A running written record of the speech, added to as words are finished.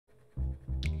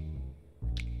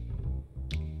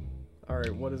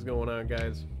Alright, what is going on,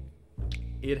 guys?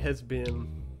 It has been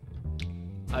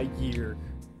a year,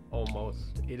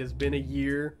 almost. It has been a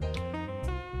year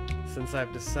since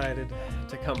I've decided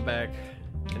to come back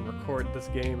and record this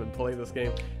game and play this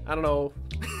game. I don't know.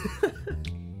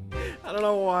 I don't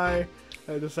know why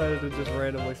I decided to just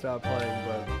randomly stop playing,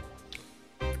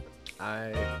 but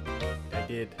I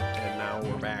did, and now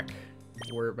we're back.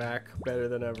 We're back better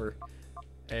than ever.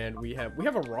 And we have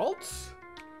a Ralts?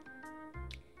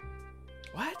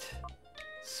 What?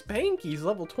 Spanky's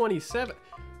level 27.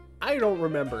 I don't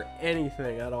remember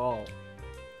anything at all.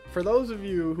 For those of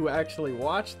you who actually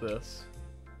watch this,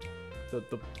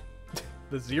 the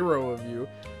zero of you,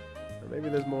 or maybe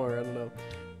there's more, I don't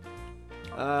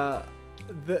know.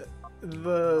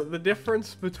 The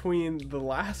difference between the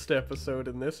last episode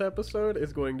and this episode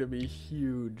is going to be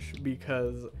huge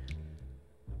because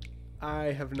I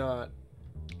have not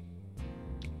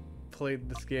played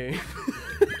this game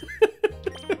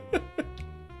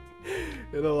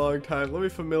in a long time. Let me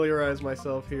familiarize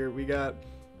myself here. We got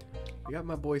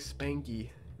my boy Spanky.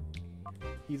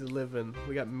 He's a living.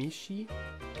 We got Mishi.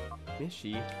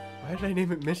 Why did I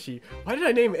name it Mishi? Why did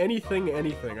I name anything?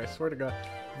 I swear to God.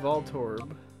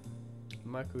 Voltorb.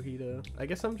 Makuhita. I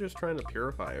guess I'm just trying to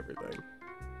purify everything.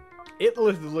 It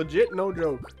was legit, no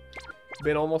joke.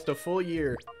 Been almost a full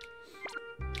year.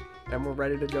 And we're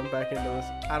ready to jump back into this.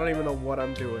 I don't even know what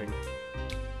I'm doing.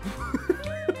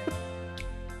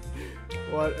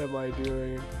 What am I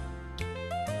doing?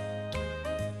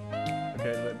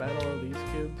 Okay, did I battle all these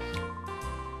kids?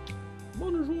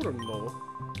 What is one though?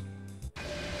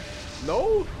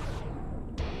 No?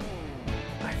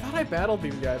 I thought I battled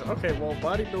these guys. Okay, well,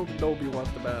 Bodybuilder Nobi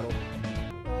wants to battle.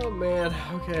 Oh man,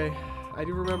 okay. I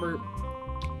do remember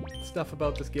stuff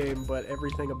about this game, but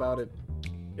everything about it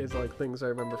is like things I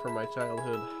remember from my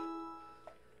childhood.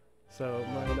 So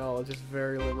my knowledge is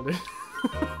very limited.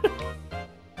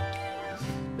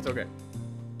 It's okay.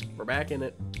 We're back in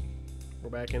it.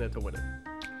 We're back in it to win it.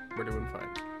 We're doing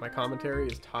fine. My commentary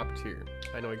is top tier.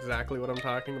 I know exactly what I'm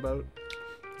talking about.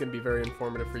 It's gonna be very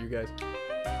informative for you guys.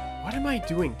 What am I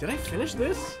doing? Did I finish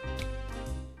this?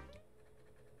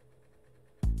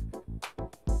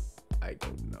 I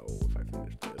don't know if I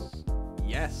finished this.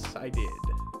 Yes, I did.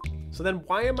 So then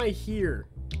why am I here?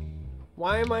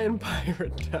 Why am I in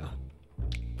Pirate Town?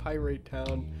 Pirate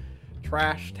Town.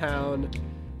 Trash Town.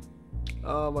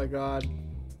 Oh my god.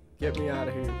 Get me out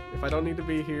of here. If I don't need to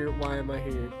be here, why am I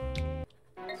here?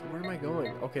 So where am I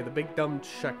going? Okay, the big dumb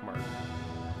check mark.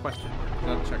 Question mark,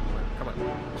 not check mark. Come on.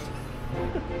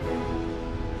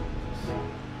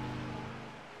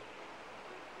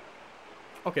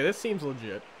 Okay, this seems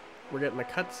legit. We're getting a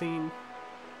cutscene.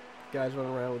 Guys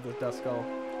running around with this dust skull.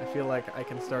 I feel like I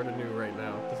can start anew right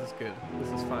now. This is good. This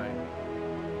is fine.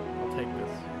 I'll take this.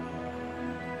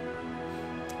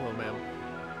 Hello, ma'am.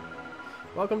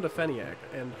 Welcome to Feniac,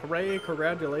 and hooray,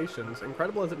 congratulations.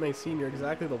 Incredible as it may seem, you're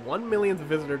exactly the 1 millionth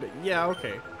visitor to— yeah,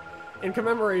 okay. In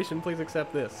commemoration, please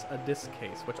accept this, a disc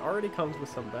case, which already comes with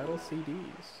some battle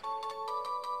CDs.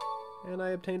 And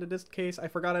I obtained a disc case. I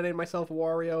forgot I named myself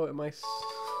Wario. Am I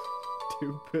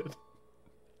stupid?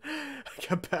 I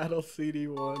got Battle CD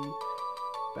 1,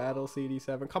 Battle CD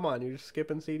 7. Come on, you're just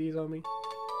skipping CDs on me?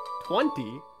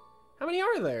 20? How many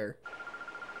are there?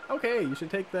 Okay, you should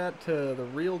take that to the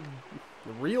real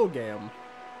game.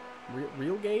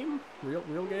 Real game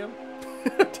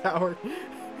tower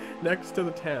next to the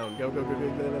town. Go. The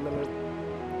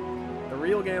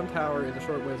real game tower is a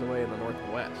short ways away in the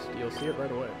northwest. You'll see it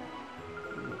right away.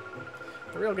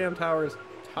 The real game tower is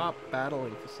top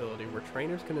battling facility where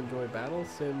trainers can enjoy battle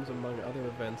sims among other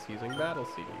events using battle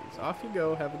CDs. Off you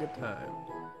go, have a good time.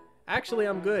 Actually,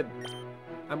 I'm good.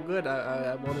 I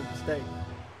wanted to stay,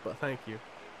 but thank you.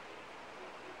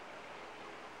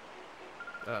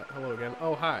 Hello again.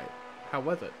 Oh, hi. How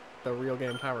was it? The real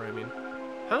game tower, I mean.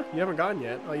 Huh? You haven't gone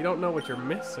yet? Oh, you don't know what you're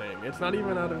missing. It's not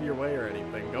even out of your way or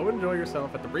anything. Go enjoy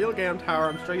yourself at the real game tower.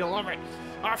 I'm sure you'll love it.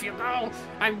 Off you go!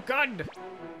 I'm good!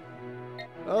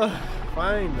 Ugh,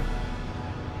 fine.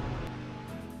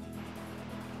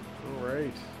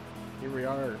 Alright. Here we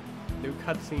are. New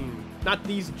cutscene. Not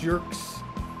these jerks!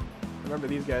 Remember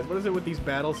these guys. What is it with these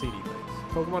battle CD things?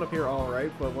 Pokemon appear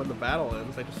alright, but when the battle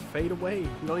ends, they just fade away. You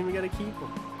don't even get to keep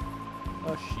them.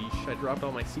 Oh, sheesh. I dropped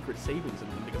all my secret savings in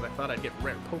them because I thought I'd get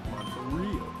rare Pokemon for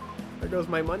real. There goes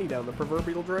my money down the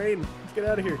proverbial drain. Let's get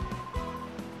out of here.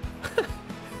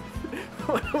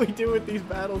 What do we do with these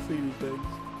battle CD things?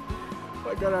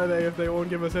 What good are they if they won't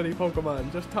give us any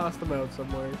Pokemon? Just toss them out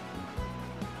somewhere.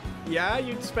 Yeah,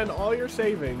 you'd spend all your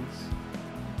savings,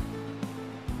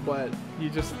 but you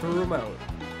just threw them out.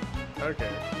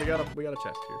 Okay, we got a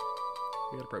chest here.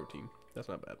 We got a protein. That's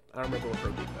not bad. I don't remember what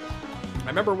protein does. I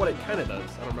remember what it kind of does.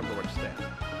 I don't remember which stat.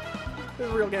 This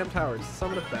is Real Game Towers.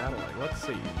 Summon of Battling. Let's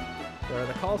see. There are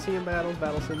the Coliseum battles,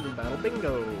 Battle Sims, and Battle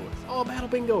Bingo. Oh, Battle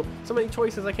Bingo! So many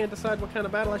choices, I can't decide what kind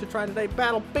of battle I should try today.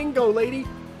 Battle Bingo, lady!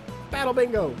 Battle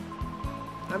Bingo!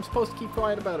 I'm supposed to keep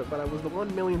quiet about it, but I was the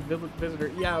 1 millionth visitor.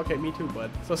 Yeah, okay, me too,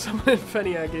 bud. So someone in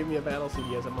Feniac gave me a battle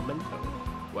CD as a memento.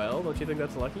 Well, don't you think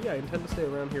that's lucky? I intend to stay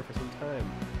around here for some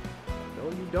time. No,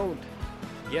 you don't.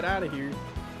 Get out of here.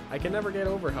 I can never get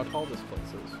over how tall this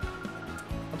place is.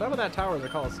 On top of that tower is a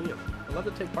Coliseum. I'd love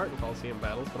to take part in Coliseum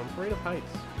battles, but I'm afraid of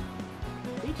heights.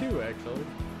 Me too, actually.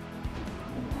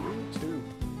 Me too.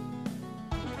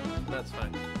 That's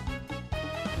fine.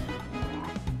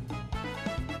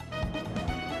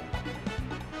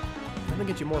 Nothing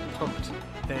gets you more pumped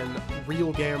than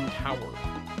Real Game Tower.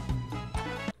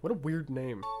 What a weird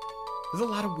name. There's a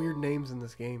lot of weird names in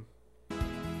this game.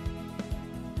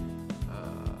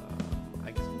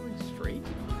 I guess I'm going straight?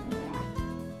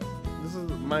 This is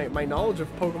my knowledge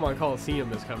of Pokemon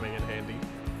Coliseum is coming in handy.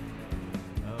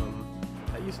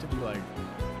 That used to be like,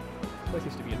 this place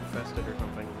used to be infested or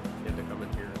something. You had to come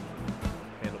in here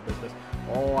and handle business.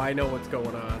 Oh, I know what's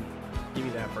going on. Give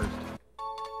me that first.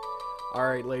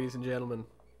 Alright, ladies and gentlemen.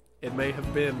 It may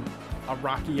have been a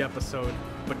rocky episode,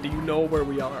 but do you know where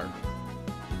we are?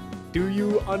 Do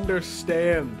you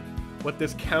understand what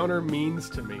this counter means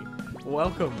to me?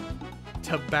 Welcome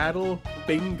to Battle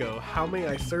Bingo. How may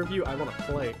I serve you? I want to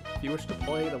play. If you wish to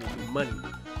play, that will be money.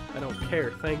 I don't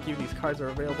care. Thank you. These cards are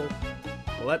available.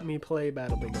 Let me play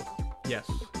Battle Bingo. Yes.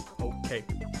 Okay.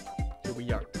 Here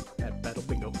we are at Battle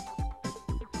Bingo.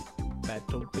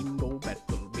 Battle Bingo,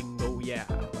 Battle Bingo, yeah.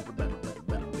 Battle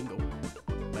Bingo.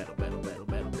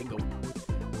 Battle Bingo.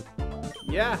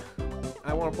 Yeah.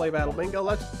 I want to play Battle Bingo.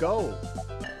 Let's go.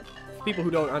 People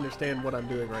who don't understand what I'm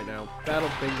doing right now,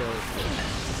 Battle Bingo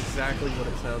is exactly what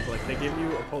it sounds like. They give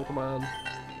you a Pokemon,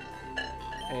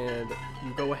 and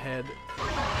you go ahead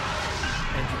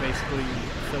and you basically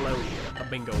fill out a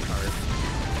bingo card.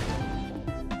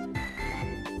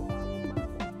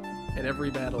 And every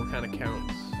battle kind of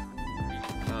counts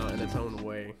in its own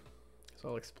way. So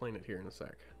I'll explain it here in a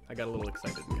sec. I got a little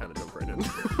excited and kind of jumped right in.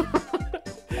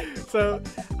 So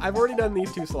I've already done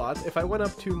these 2 slots. If I went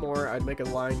up 2 more, I'd make a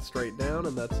line straight down,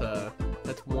 and that's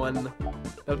 1.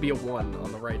 That would be a 1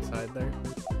 on the right side there.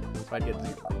 So I'd get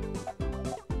 0.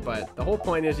 But the whole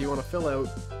point is you want to fill out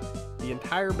the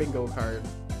entire bingo card,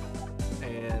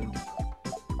 and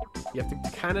you have to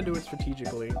kind of do it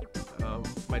strategically.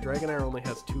 My Dragonair only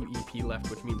has 2 EP left,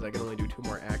 which means I can only do 2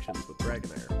 more actions with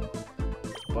Dragonair.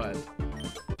 But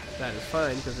that is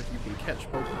fine, because if you can catch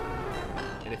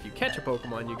Pokemon, and if you catch a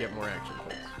Pokemon, you get more action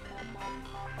points.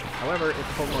 However, if the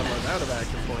Pokemon runs out of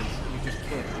action points, you just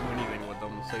can't do anything with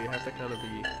them, so you have to kind of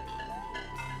be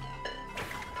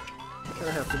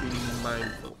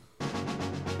mindful.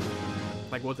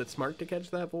 Like, was it smart to catch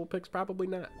that Vulpix? Probably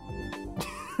not.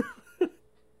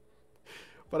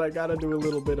 But I gotta do a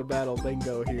little bit of Battle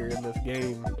Bingo here in this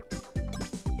game.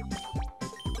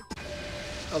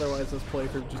 Otherwise, this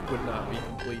playthrough just would not be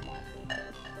complete.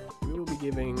 We will be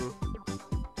giving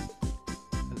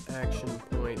an action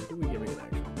point. Who are we giving an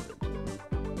action point to?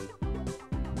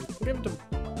 We'll give it to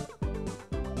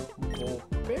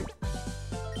Vulpix?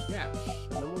 Yeah.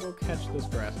 And then we'll go catch this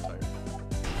grass type.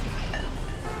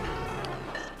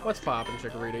 What's poppin',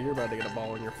 Chikorita? You're about to get a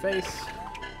ball in your face.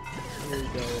 There you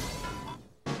go.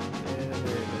 And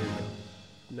there you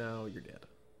go. Now you're dead.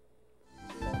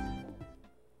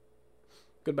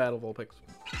 Good battle, Vulpix.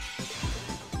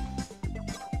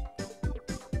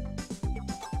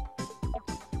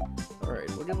 Alright,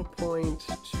 we'll give a point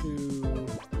to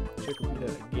Chikorita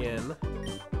again.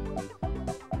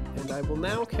 And I will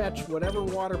now catch whatever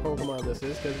water Pokemon this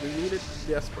is, because we need it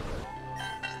desperately.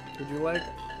 Would you like...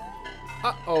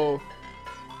 Uh-oh.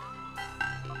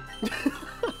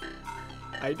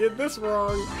 I did this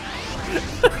wrong.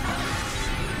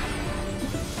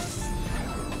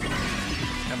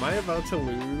 Am I about to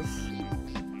lose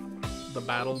the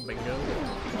Battle Bingo?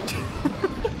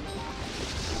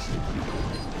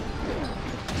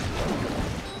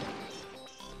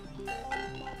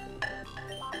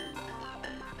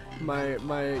 My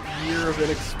year of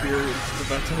inexperience is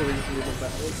about to lose me the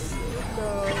Battle Bingo. No.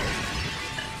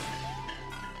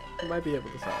 I might be able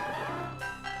to solve it.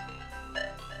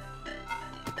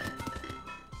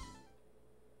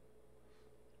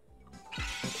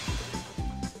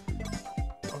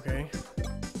 Okay.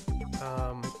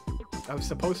 I was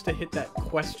supposed to hit that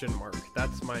question mark.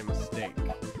 That's my mistake.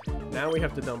 Now we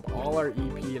have to dump all our EP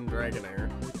in Dragonair,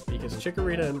 because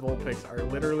Chikorita and Vulpix are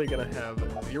literally going to have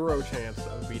 0 chance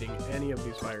of beating any of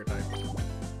these fire types.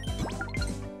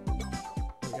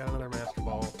 We got another Master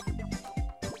Ball.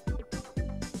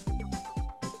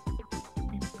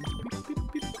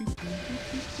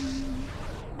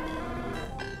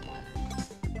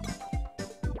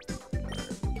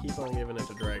 Keep on giving it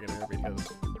to Dragonair because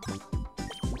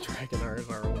Dragonair is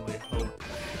our only hope.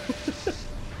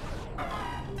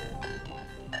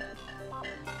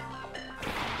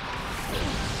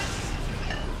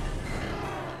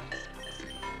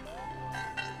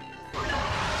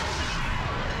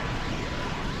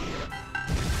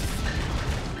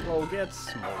 Oh, get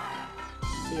smoked.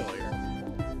 See you later.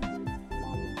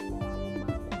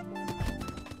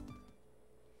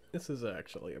 This is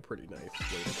actually a pretty nice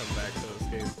way to come back to this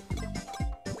game.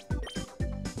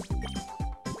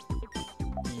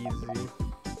 Easy.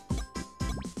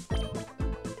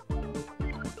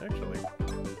 Actually.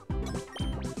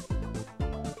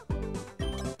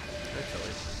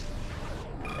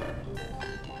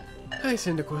 Hi,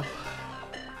 Cyndaquil.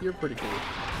 You're pretty cool.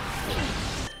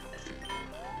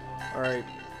 Alright,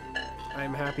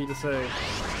 I'm happy to say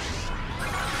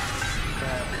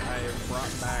that I have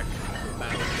brought back the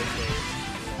Battle Midway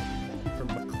from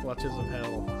the clutches of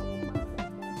hell.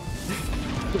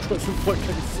 It wasn't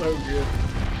looking so good.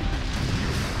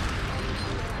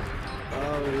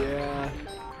 Oh yeah.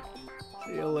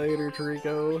 See you later,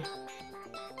 Trico.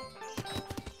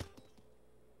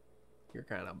 You're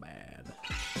kinda bad.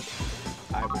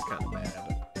 I was kinda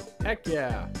bad. Heck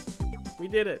yeah! We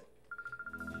did it!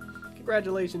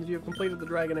 Congratulations, you have completed the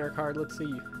Dragonair card. Let's see.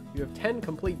 You have 10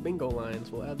 complete bingo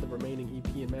lines. We'll add the remaining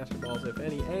EP and Master Balls, if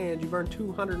any. And you've earned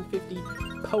 250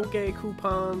 Poke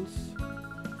coupons.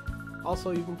 Also,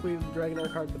 you completed the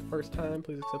Dragonair card for the first time.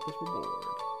 Please accept this reward.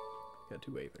 Got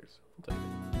 2 Aethers. We'll take it.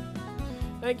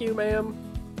 Thank you, ma'am.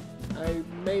 I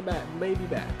may be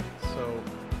back. So,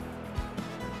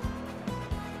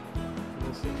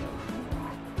 we'll see.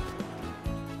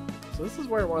 So this is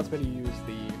where it wants me to use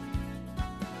the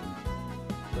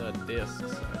discs,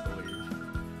 I believe.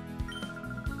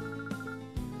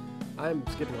 I'm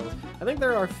skipping all this. I think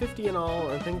there are 50 in all,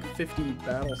 I think 50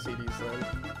 battle CDs then.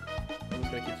 I'm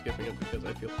just gonna keep skipping it because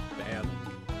I feel bad.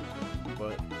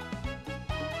 But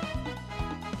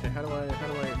okay, how do I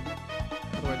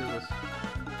do this?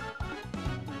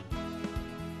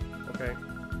 Okay.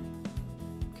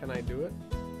 Can I do it?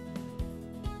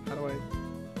 How do I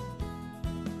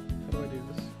do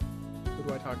this? Who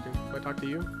do I talk to? Do I talk to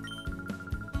you?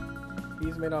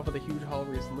 These made off with a huge haul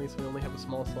recently, so we only have a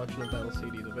small selection of battle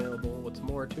CDs available. What's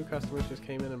more, 2 customers just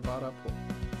came in and bought up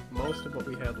most of what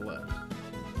we had left.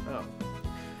 Oh.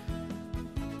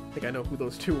 I think I know who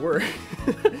those 2 were.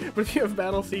 But if you have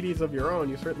battle CDs of your own,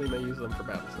 you certainly may use them for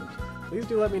battle sims. Please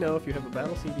do let me know if you have a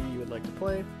battle CD you would like to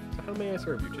play. So how may I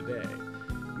serve you today?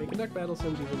 You may conduct battle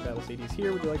sims using battle CDs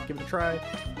here. Would you like to give it a try?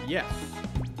 Yes!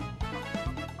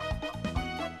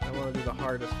 I want to do the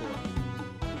hardest one.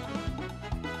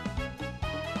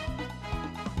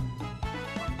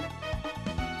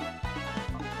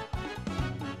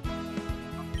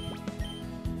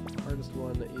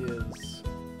 One is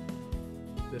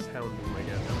this Houndoom, I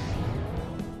guess.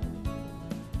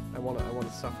 I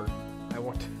wanna suffer. I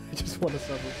just wanna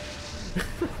suffer.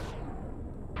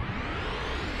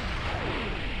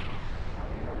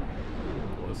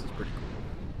 Well, this is pretty cool.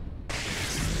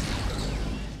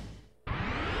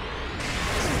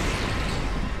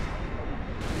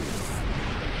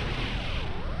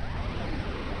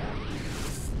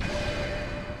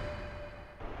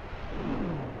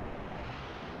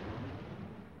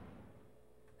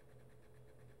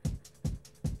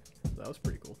 That was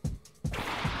pretty cool.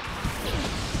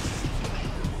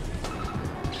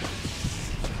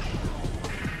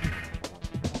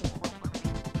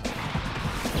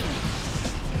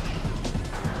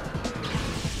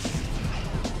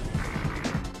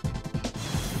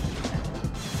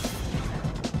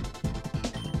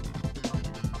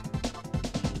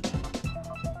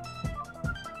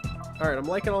 Alright, I'm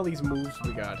liking all these moves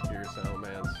we got here,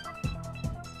 Salamence.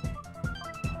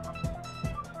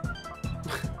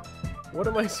 What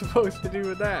am I supposed to do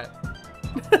with that?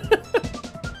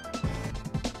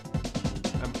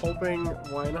 I'm hoping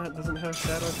Why Not doesn't have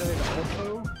Shadow Tag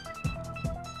also.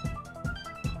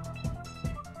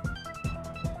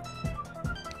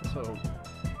 So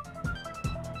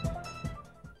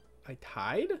I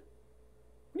tied? What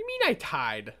do you mean I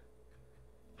tied?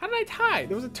 How did I tie?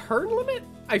 There was a turn limit?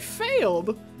 I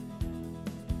failed?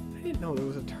 I didn't know there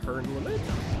was a turn limit.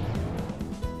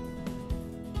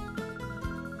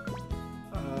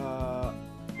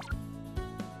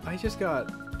 I just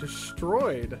got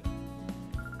destroyed.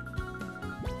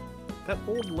 That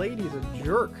old lady's a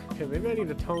jerk. Okay, maybe I need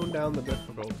to tone down the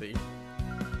difficulty.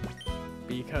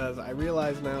 Because I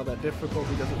realize now that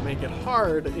difficulty doesn't make it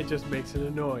hard, it just makes it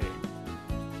annoying.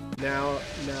 Now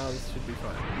this should be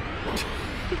fun.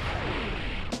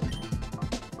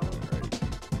 Alright.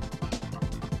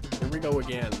 Here we go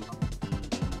again.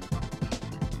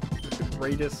 The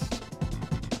greatest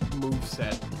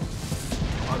moveset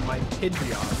on my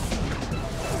Pidgeot.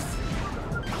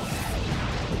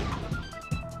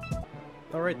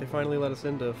 Alright, they finally let us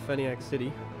into Feniac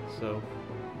City, so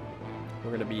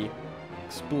we're gonna be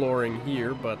exploring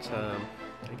here, but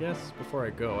I guess before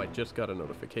I go, I just got a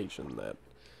notification that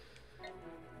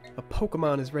a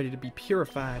Pokemon is ready to be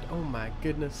purified. Oh my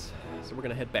goodness. So we're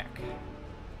gonna head back.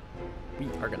 We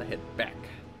are gonna head back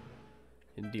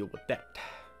and deal with that.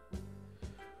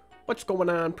 What's going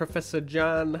on, Professor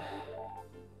John?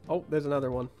 Oh, there's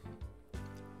another one.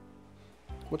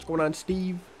 What's going on,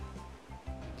 Steve?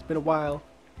 It's been a while.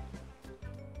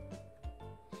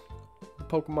 The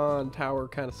Pokemon Tower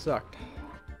kind of sucked.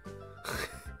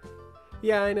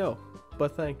 Yeah, I know,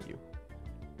 but thank you.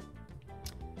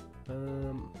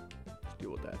 Let's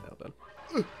deal with that now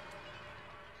then.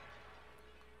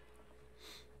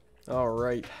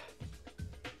 Alright.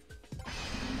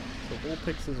 So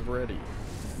Vulpix is ready.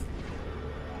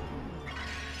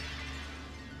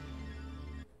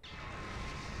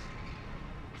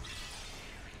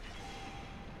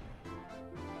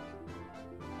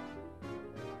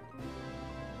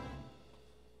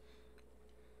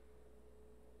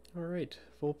 Alright,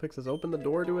 Vulpix has opened the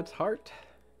door to its heart.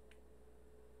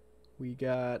 We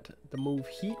got the move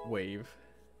Heat Wave.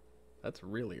 That's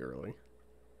really early.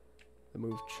 The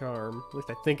move Charm. At least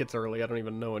I think it's early. I don't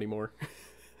even know anymore.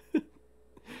 We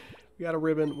got a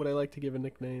ribbon. Would I like to give a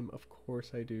nickname? Of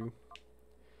course I do.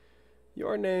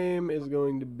 Your name is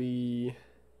going to be...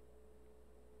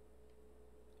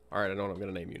 Alright, I know what I'm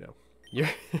going to name you now.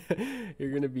 You're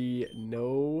going to be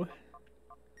No,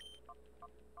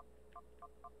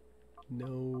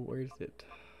 where's it?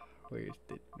 Where's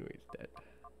that?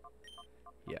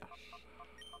 Yes.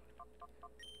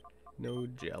 No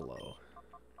Jello.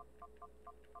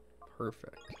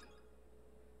 Perfect.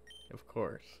 Of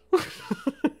course.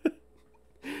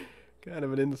 Kind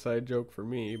of an inside joke for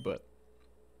me, but...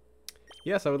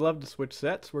 Yes, I would love to switch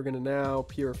sets. We're going to now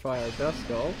purify our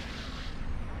Duskull.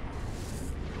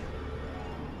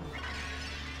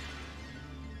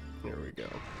 There we go.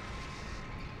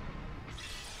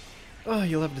 Oh,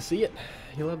 you love to see it.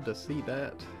 You love to see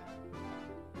that.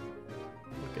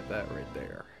 Look at that right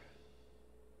there.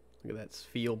 Look at that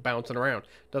Spheal bouncing around.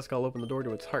 Duskull opened the door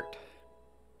to its heart.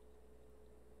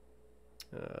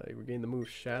 You regain the move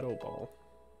Shadow Ball.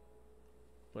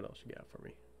 What else you got for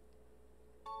me?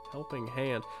 Helping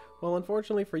Hand. Well,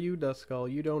 unfortunately for you,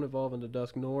 Duskull, you don't evolve into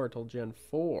Dusknoir till Gen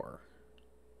 4.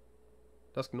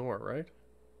 Dusknoir, right?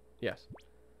 Yes.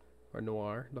 Or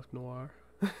Noir. Dusknoir.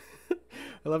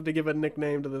 I love to give a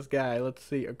nickname to this guy. Let's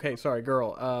see. Okay, sorry,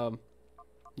 girl.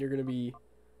 You're gonna be...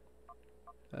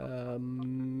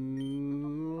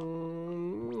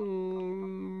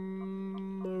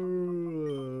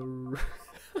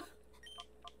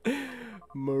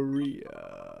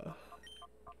 Maria.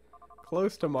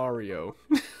 Close to Mario.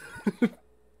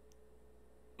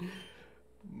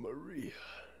 Maria.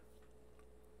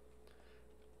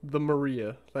 The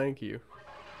Maria. Thank you.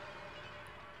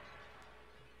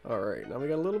 Alright, now we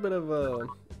got a little bit of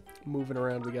moving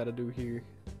around we gotta do here.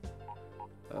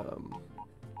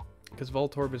 Because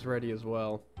Voltorb is ready as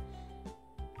well.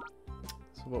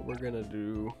 So what we're gonna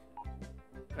do...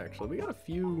 Actually, we got a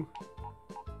few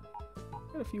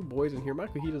boys in here.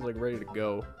 Makuhita's like ready to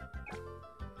go.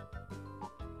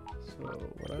 So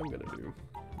what I'm gonna do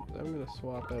is I'm gonna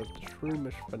swap out the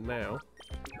Shroomish for now.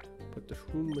 Put the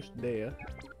Shroomish there.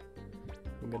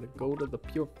 I'm gonna go to the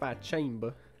Purify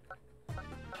Chamber.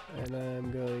 And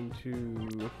I'm going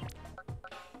to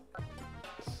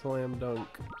slam dunk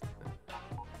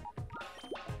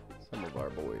some of our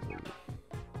boys.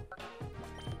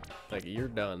 Like, you're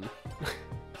done.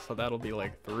 So that'll be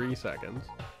like 3 seconds.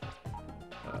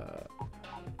 A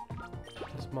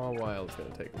small while is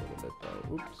going to take a little bit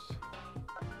though. Oops.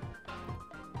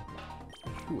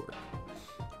 Sure.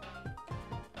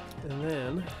 And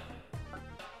then,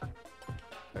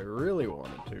 if I really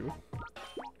wanted to,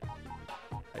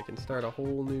 I can start a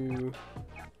whole new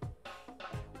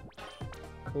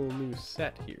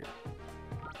set here.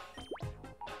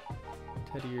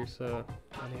 Teddy Ursa,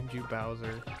 I named you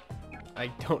Bowser. I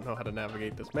don't know how to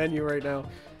navigate this menu right now.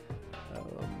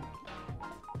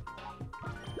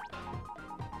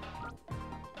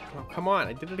 Oh, come on,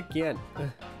 I did it again.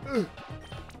 There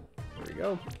we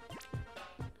go.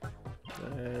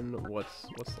 And what's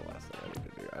the last thing I need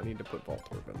to do? I need to put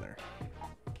Voltorb in there.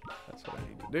 That's what I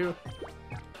need to do.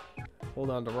 Hold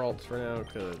on to Ralts for now,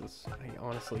 because I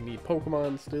honestly need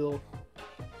Pokemon still.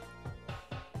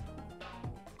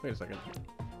 Wait a second.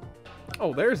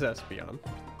 Oh, there's Espeon.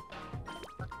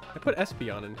 I put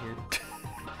Espeon in here.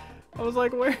 I was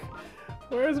like,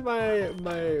 where's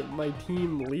my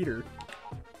team leader?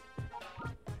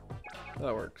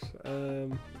 That works.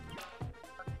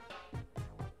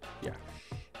 Yeah.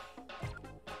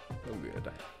 Oh,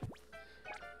 good.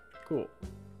 Cool.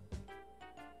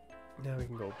 Now we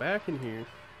can go back in here.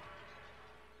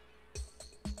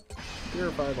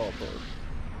 Purify Voltorb.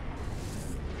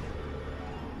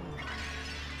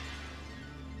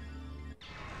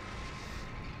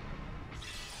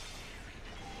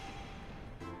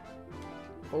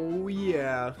 Oh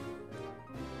yeah.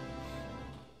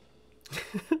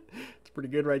 It's pretty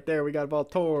good right there. We got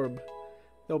Voltorb.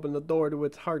 Open the door to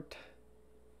its heart.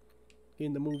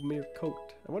 In the move mirror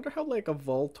coat. I wonder how like a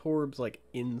Voltorb's like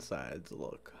insides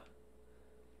look.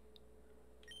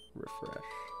 Refresh.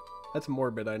 That's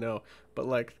morbid, I know. But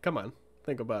like, come on.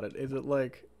 Think about it. Is it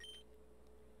like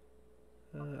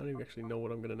I don't even actually know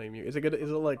what I'm gonna name you. Is it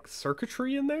like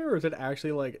circuitry in there, or is it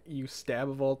actually like you stab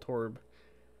a Voltorb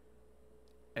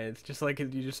and it's just like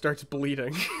it just starts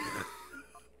bleeding?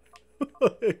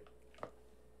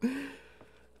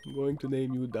 I'm going to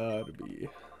name you Darby.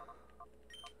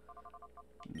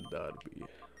 Darby.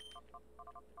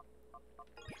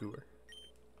 Sure.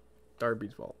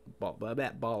 Darby's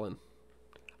ballin'.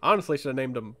 Honestly, should have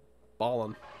named him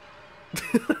Ballin'.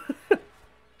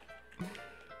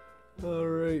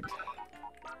 Alright.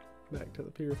 Back to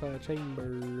the Purify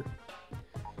Chamber.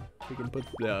 We can put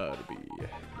Darby.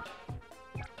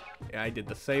 Yeah, I did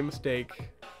the same mistake.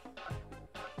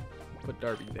 Put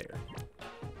Darby there.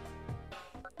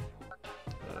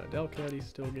 Delcatty's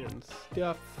still getting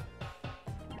stuff.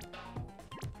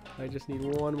 I just need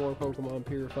one more Pokemon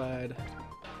purified,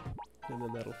 and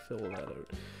then that'll fill that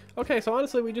out. Okay, so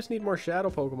honestly, we just need more Shadow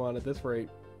Pokemon at this rate.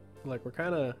 Like, we're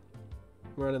kind of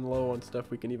running low on stuff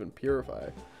we can even purify.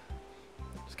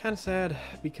 It's kind of sad,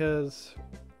 because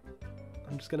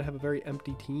I'm just going to have a very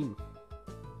empty team.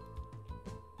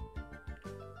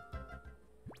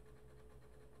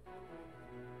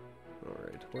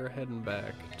 Alright, we're heading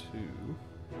back to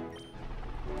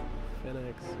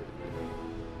Phoenix City.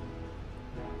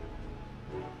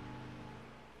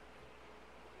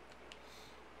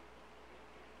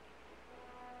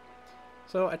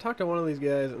 So I talked to one of these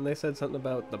guys and they said something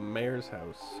about the mayor's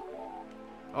house.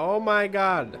 Oh my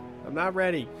god, I'm not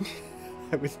ready.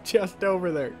 I was just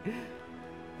over there.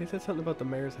 They said something about the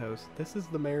mayor's house. This is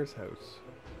the mayor's house.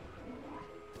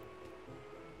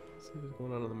 Let's see what's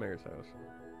going on in the mayor's house.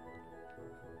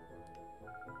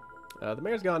 The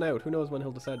mayor's gone out. Who knows when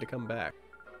he'll decide to come back.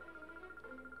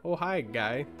 Oh, hi,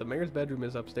 guy. The mayor's bedroom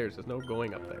is upstairs. There's no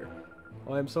going up there.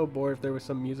 Oh, I'm so bored. If there was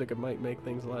some music, it might make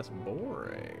things less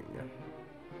boring.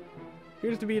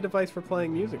 Appears to be a device for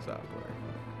playing music software.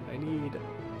 I need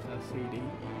a CD.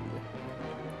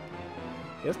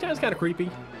 Yeah, this town's kind of creepy.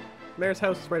 Mayor's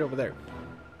house is right over there.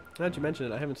 Now that you mention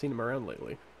it, I haven't seen him around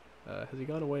lately. Has he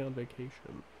gone away on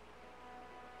vacation?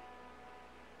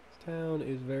 This town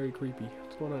is very creepy.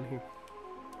 What's going on here?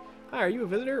 Hi, are you a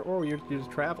visitor or you're just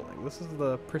traveling? This is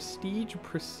the Prestige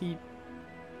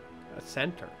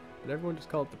Center, but everyone just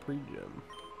call it the Pre-Gym.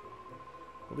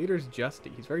 The leader's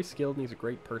Justy. He's very skilled and he's a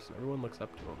great person. Everyone looks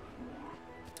up to him.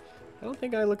 I don't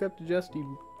think I look up to Justy,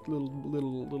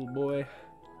 little boy.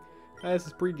 Hi, this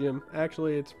is Pre-Gym.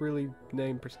 Actually, it's really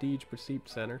named Prestige Perceived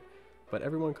Center, but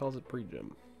everyone calls it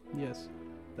Pre-Gym. Yes,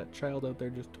 that child out there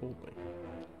just told me.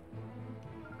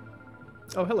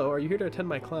 Oh, hello. Are you here to attend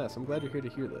my class? I'm glad you're here to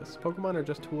hear this. Pokemon are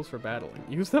just tools for battling.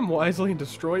 Use them wisely and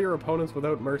destroy your opponents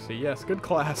without mercy. Yes, good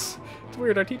class. It's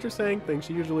weird. Our teacher's saying things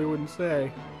she usually wouldn't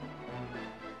say.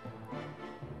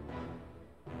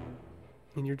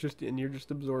 And you're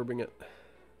just absorbing it.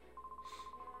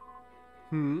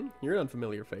 You're an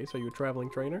unfamiliar face. Are you a traveling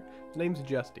trainer? My name's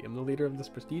Justy. I'm the leader of this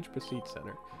Prestige Pursuit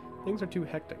Center. Things are too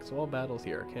hectic, so all battles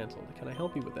here are cancelled. Can I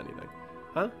help you with anything?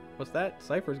 Huh? What's that?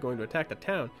 Cypher's going to attack the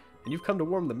town, and you've come to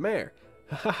warn the mayor.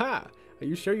 Ha ha ha! Are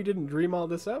you sure you didn't dream all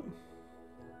this up?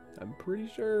 I'm pretty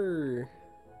sure.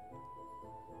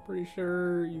 Pretty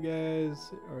sure you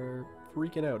guys are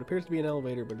freaking out. Appears to be an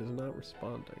elevator, but is not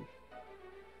responding.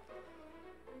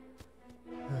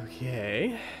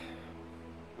 Okay.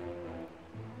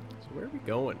 So where are we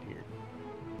going here?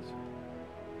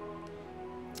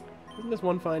 Isn't this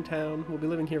one fine town? We'll be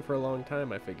living here for a long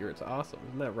time, I figure. It's awesome.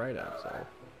 Isn't that right, Absol?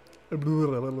 What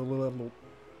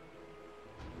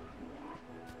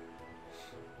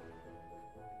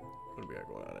do we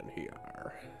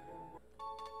there.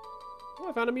 Oh,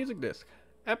 I found a music disc.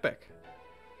 Epic.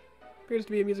 Appears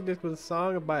to be a music disc with a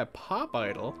song by a pop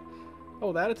idol.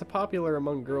 Oh, that it's popular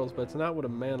among girls, but it's not what a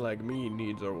man like me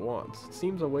needs or wants. It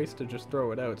seems a waste to just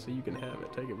throw it out, so you can have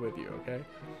it. Take it with you, okay?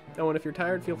 Oh, and if you're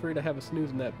tired, feel free to have a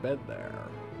snooze in that bed there.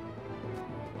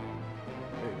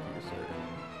 Thank you, sir.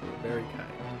 Very kind.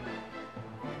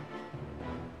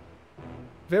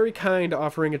 Very kind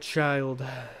offering a child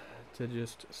to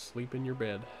just sleep in your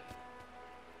bed.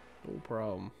 No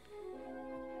problem.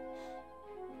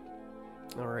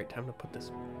 Alright, time to put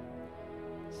this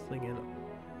thing in.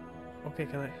 Okay,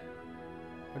 can I?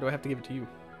 Or do I have to give it to you?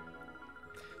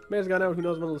 Mayor's gone out. Who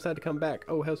knows when he'll decide to come back?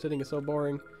 Oh, house sitting is so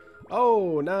boring.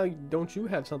 Oh, now don't you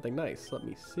have something nice? Let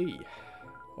me see.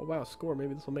 Oh, wow, score.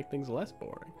 Maybe this will make things less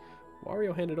boring.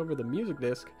 Wario handed over the music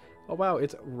disc. Oh, wow,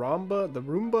 it's Rhomba, the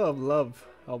Roomba of Love.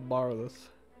 I'll borrow this.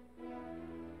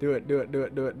 Do it, do it, do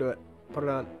it, do it, do it. Put it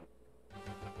on.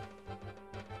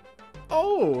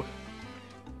 Oh!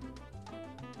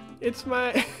 It's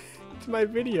my... it's my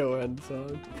video end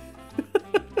song.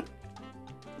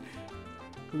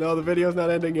 No, the video's not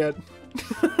ending yet.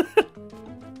 Okay,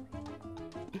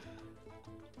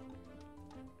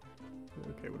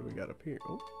 what do we got up here?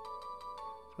 Oh,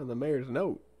 and the mayor's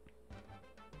note.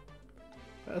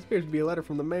 That appears to be a letter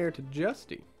from the mayor to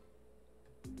Justy.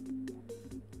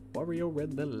 Wario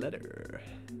read the letter.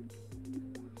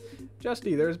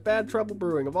 Justy, there is bad trouble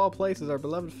brewing. Of all places, our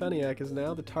beloved Feniac is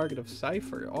now the target of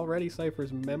Cypher. Already,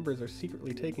 Cypher's members are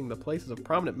secretly taking the places of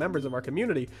prominent members of our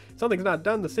community. If something's not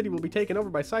done, the city will be taken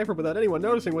over by Cypher without anyone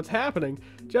noticing what's happening.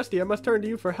 Justy, I must turn to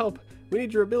you for help. We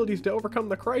need your abilities to overcome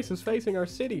the crisis facing our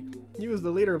city. You, as the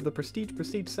leader of the Prestige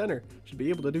Center, should be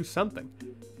able to do something.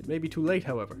 It may be too late,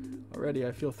 however. Already,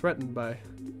 I feel threatened by...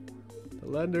 The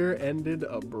letter ended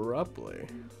abruptly.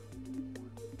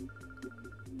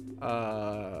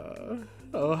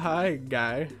 Oh, hi,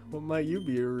 guy. What might you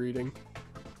be reading?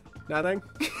 Nothing?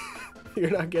 You're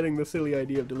not getting the silly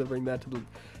idea of delivering that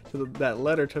that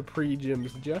letter to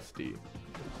Pre-Jim's Justy.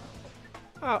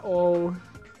 Uh-oh.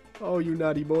 Oh, you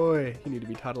naughty boy. You need to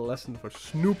be taught a lesson for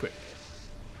snooping.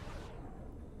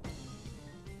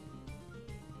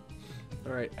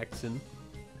 Alright, Exon.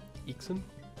 Exon?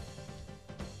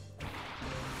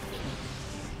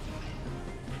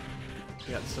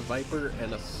 We got a Viper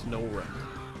and a Snow Run.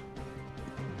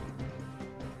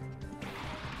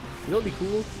 You know what'd be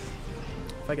cool?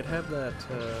 If I could have that,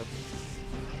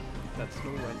 that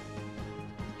Snow Run.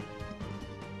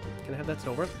 Can I have that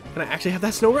Snow Run? Can I actually have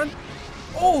that Snow Run?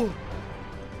 Oh!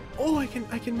 Oh, I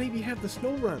can maybe have the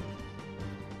Snow Run.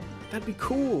 That'd be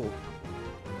cool.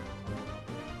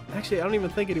 Actually, I don't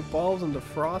even think it evolves into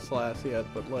Frostlass yet,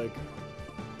 but like...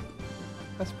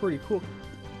 That's pretty cool.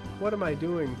 What am I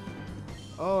doing?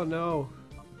 Oh no,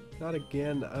 not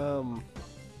again.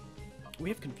 We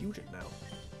have confusion now.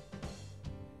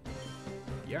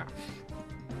 Yeah.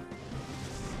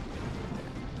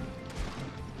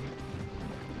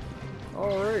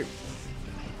 Alright.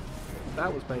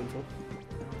 That was painful.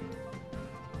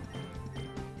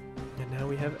 And now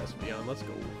we have Espeon. Let's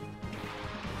go.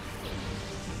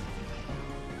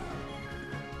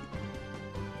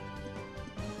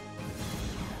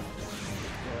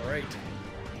 Alright.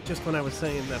 Just when I was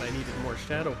saying that I needed more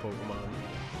shadow Pokemon,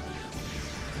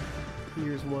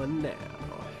 here's one now.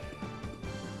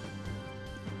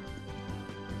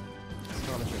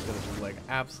 Astonisher's gonna do like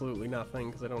absolutely nothing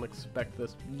because I don't expect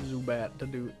this Zubat to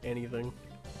do anything.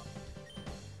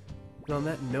 And on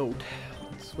that note,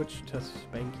 let's switch to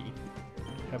Spanky.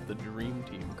 Have the Dream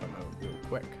Team come out real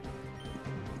quick.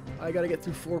 I gotta get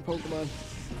through 4 Pokemon.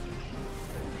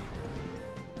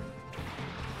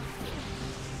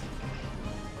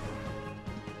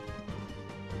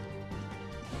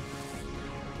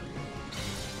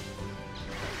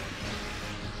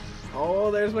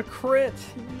 Oh, there's a crit!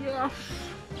 Yes!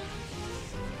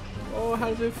 Oh, how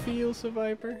does it feel,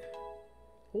 Survivor?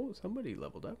 Oh, somebody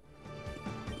leveled up.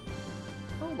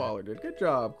 Crowballer did. Good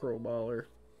job, Crowballer.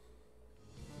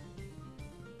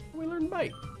 We learned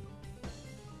Bite.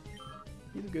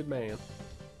 He's a good man.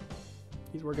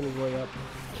 He's working his way up.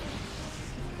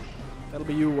 That'll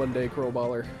be you one day,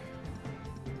 Crowballer.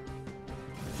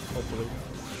 Hopefully.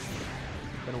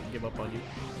 I don't give up on you.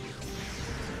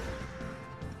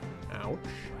 Ouch.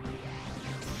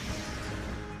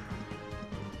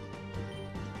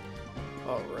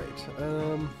 Alright, I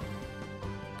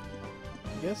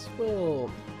guess we'll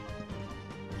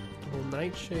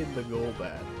Nightshade the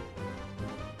Golbat.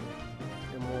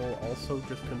 And we'll also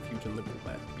just Confusion the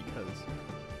Golbat because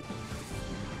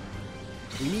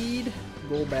we need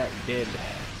Golbat dead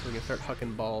so we can start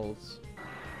hucking balls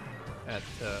at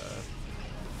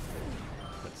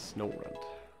Snow Runt.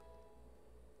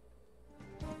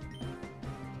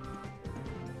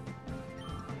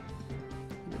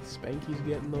 Spanky's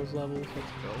getting those levels.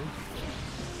 Let's go.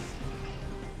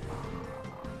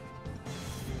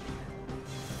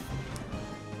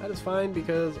 That is fine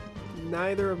because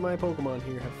neither of my Pokemon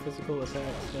here have physical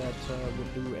attacks that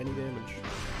would do any damage.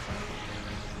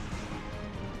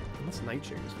 Unless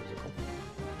Nightshade is physical.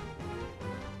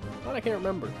 But I can't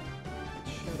remember.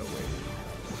 Shadow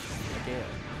Wave. Again.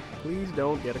 Please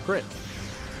don't get a crit.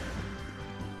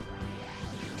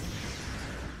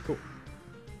 Cool.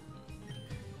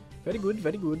 Very good,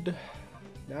 very good.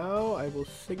 Now I will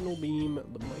Signal Beam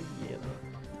the Mightyena.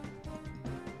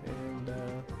 And,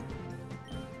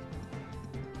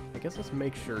 I guess let's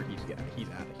make sure he's out of here.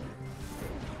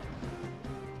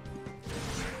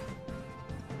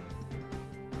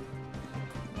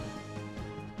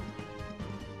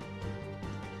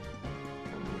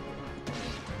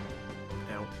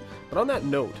 Ouch. But on that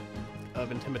note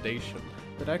of intimidation,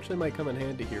 that actually might come in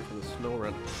handy here for the Snow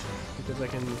Run, because I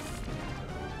can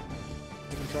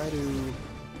try to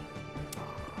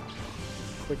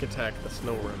quick attack the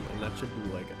Snow Run, and that should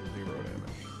do like 0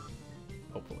 damage.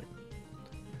 Hopefully.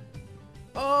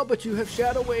 Oh, but you have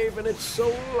Shadow Wave and it's so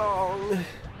long.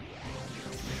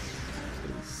 It's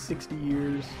gonna be 60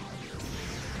 years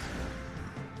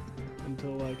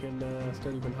until I can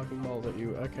start even hucking balls at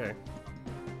you. Okay.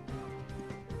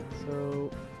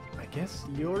 So I guess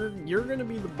you're gonna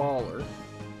be the baller,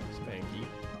 Spanky.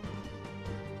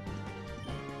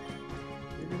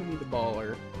 You're gonna be the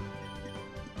baller,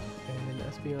 and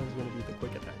Espeon's gonna be the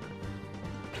quick attacker.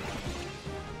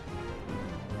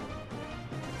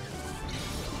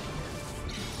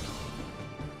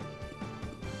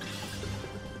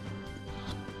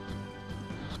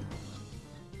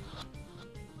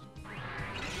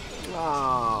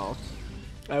 Oh,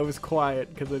 I was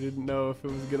quiet because I didn't know if it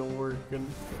was gonna work, and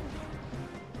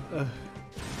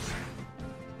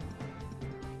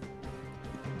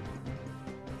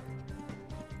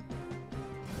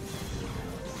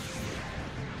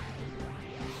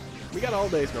we got all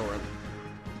day Snow Run.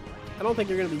 I don't think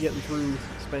you're gonna be getting through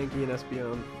Spanky and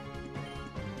Espeon,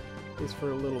 at least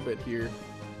for a little bit here.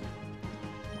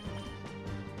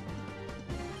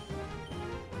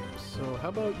 So how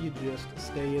about you just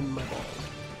stay in my balls?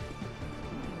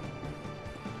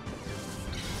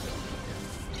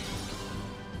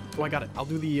 Oh, I got it. I'll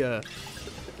do the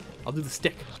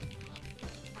stick.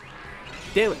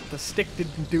 Damn it, the stick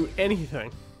didn't do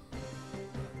anything.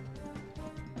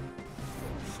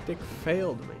 Stick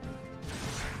failed me.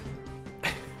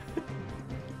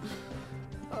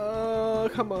 Oh,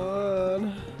 come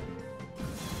on.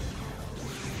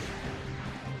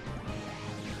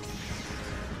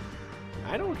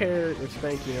 I don't care if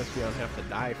Spanky and Espeon have to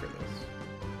die for this.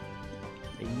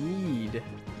 I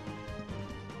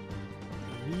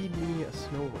need me a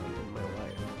Snow Run in my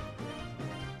life.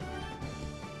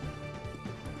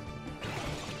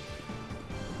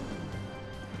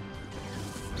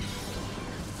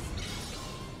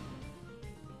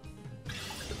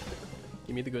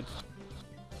 Give me the goods.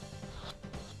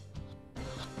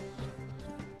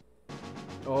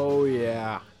 Oh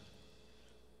yeah.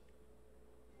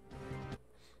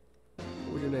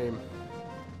 What was your name?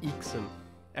 Eekson.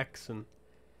 Exon.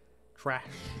 Trash.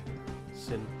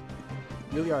 Sin.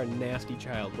 You really are a nasty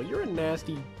child. Well, you're a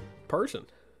nasty person.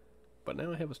 But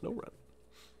now I have a Snow Run.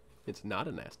 It's not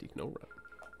a nasty Snow Run.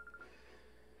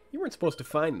 You weren't supposed to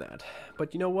find that.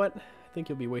 But you know what? I think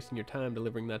you'll be wasting your time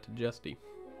delivering that to Justy.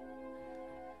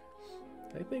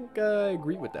 I think I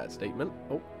agree with that statement.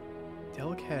 Oh.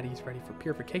 Delcatty's ready for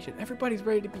purification. Everybody's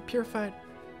ready to be purified.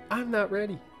 I'm not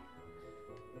ready.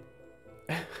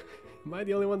 Am I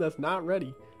the only one that's not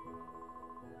ready?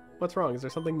 What's wrong? Is there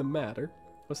something the matter?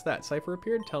 What's that? Cypher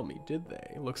appeared? Tell me, did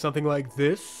they look something like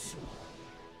this?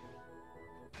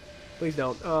 Please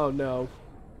don't. Oh no.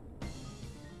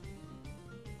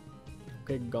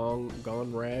 Okay, gone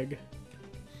rag.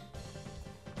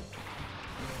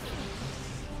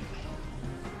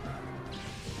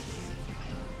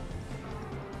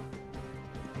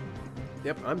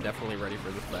 Yep, I'm definitely ready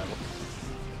for this battle.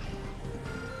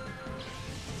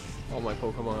 All my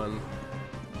Pokemon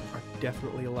are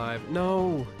definitely alive.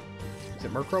 No! Is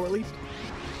it Murkrow at least?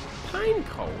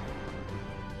 Pineco!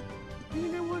 You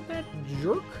think I want that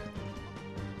jerk?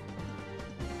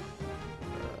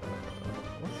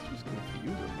 Let's just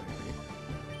confuse him, maybe.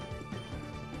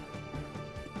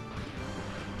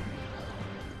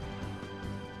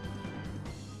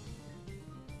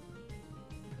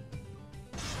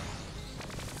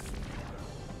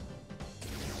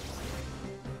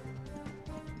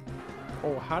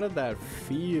 Oh, how did that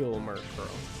feel, Murkrow?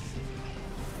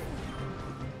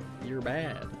 you're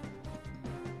bad.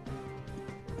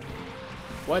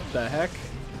 What the heck?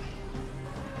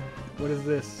 What is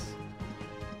this?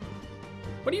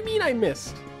 What do you mean I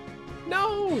missed?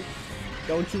 No!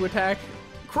 Don't you attack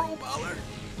Crowballer!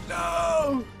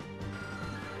 No!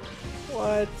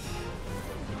 What?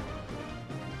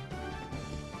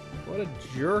 What a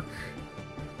jerk.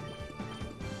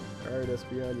 Alright,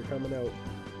 Espeon, you're coming out.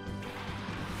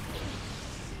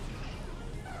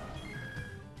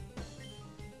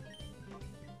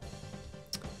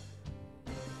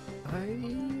 I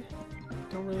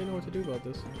don't really know what to do about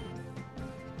this.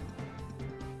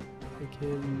 I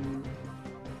can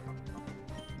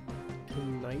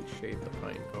Nightshade the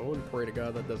Pineco and pray to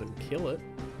God that doesn't kill it.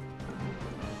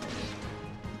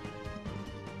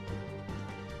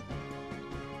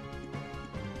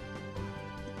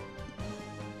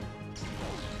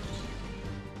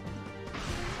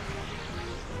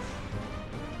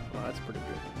 Well, that's pretty good.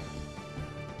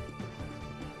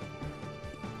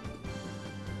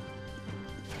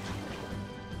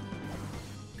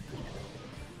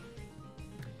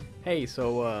 Hey,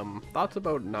 so, thoughts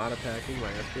about not attacking my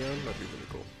Espeon? That'd be really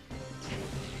cool.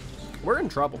 We're in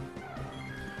trouble.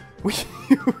 We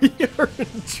are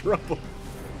in trouble.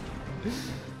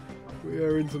 We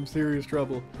are in some serious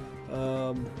trouble.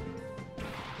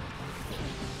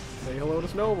 Say hello to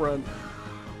Snowrun.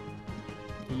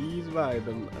 He's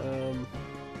vibing.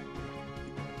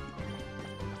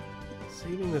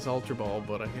 Saving this Ultra Ball,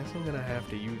 but I guess I'm gonna have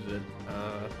to use it.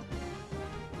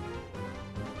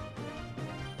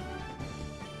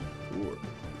 Sure.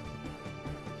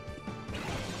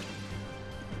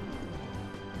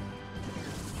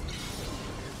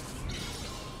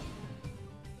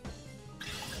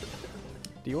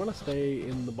 Do you want to stay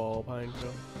in the ball,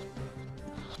 Pineco?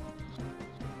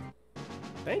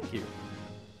 Thank you.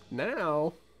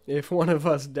 Now, if one of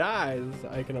us dies,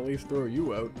 I can at least throw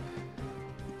you out.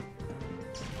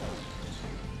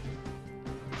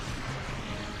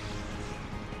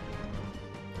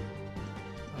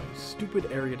 Oh, stupid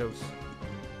Ariados.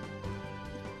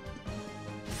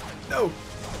 No!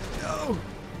 No!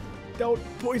 Don't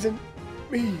poison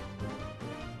me!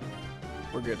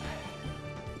 We're good.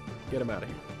 Get him out of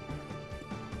here.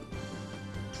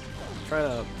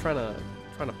 Trying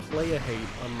to play a hate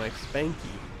on my Spanky.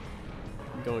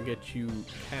 I'm gonna get you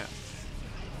capped.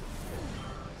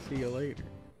 See you later.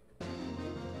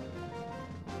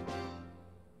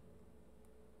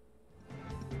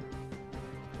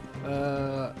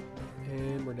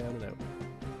 And we're down and out.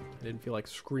 I didn't feel like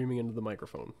screaming into the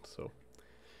microphone, so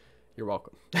you're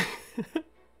welcome.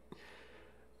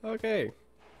 Okay.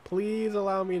 Please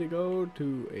allow me to go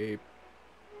to a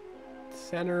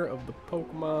center of the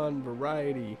Pokemon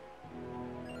variety.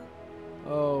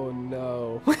 Oh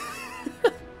no.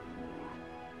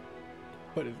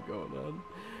 What is going on?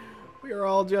 We are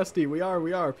all Justy. We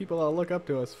are. People all look up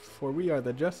to us, for we are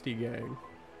the Justy gang.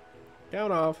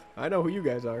 Count off. I know who you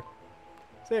guys are.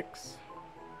 6,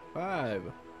 5,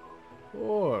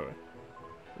 4,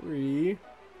 3,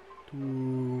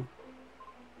 2,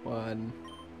 1.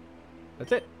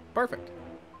 That's it. Perfect.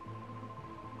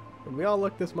 When we all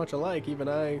look this much alike, even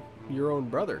I, your own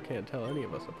brother, can't tell any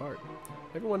of us apart.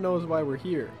 Everyone knows why we're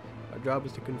here. Our job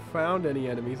is to confound any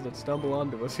enemies that stumble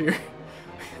onto us here.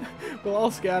 We'll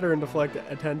all scatter and deflect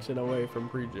attention away from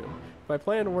Pregym. If my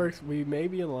plan works, we may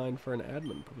be in line for an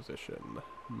admin position.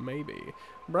 Maybe.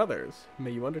 Brothers,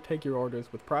 may you undertake your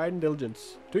orders with pride and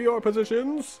diligence. To your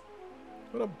positions!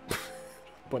 What a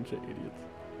bunch of idiots.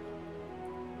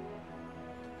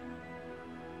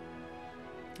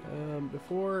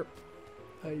 Before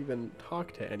I even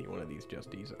talk to any one of these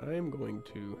Justies, I am going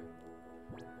to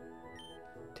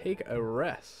take a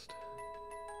rest.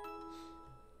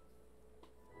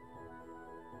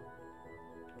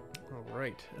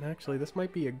 Alright, and actually this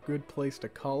might be a good place to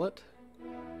call it.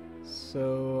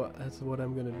 So that's what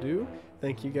I'm gonna do.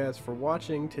 Thank you guys for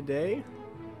watching today.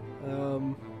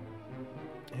 And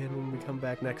when we come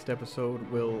back next episode,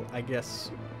 we'll, I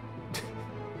guess,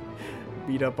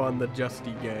 beat up on the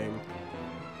Justy gang.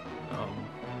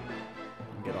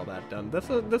 Get all that done.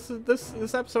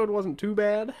 This episode wasn't too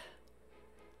bad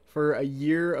for a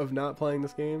year of not playing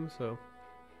this game, so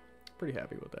pretty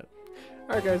happy with that.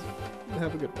 Alright guys,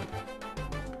 have a good one.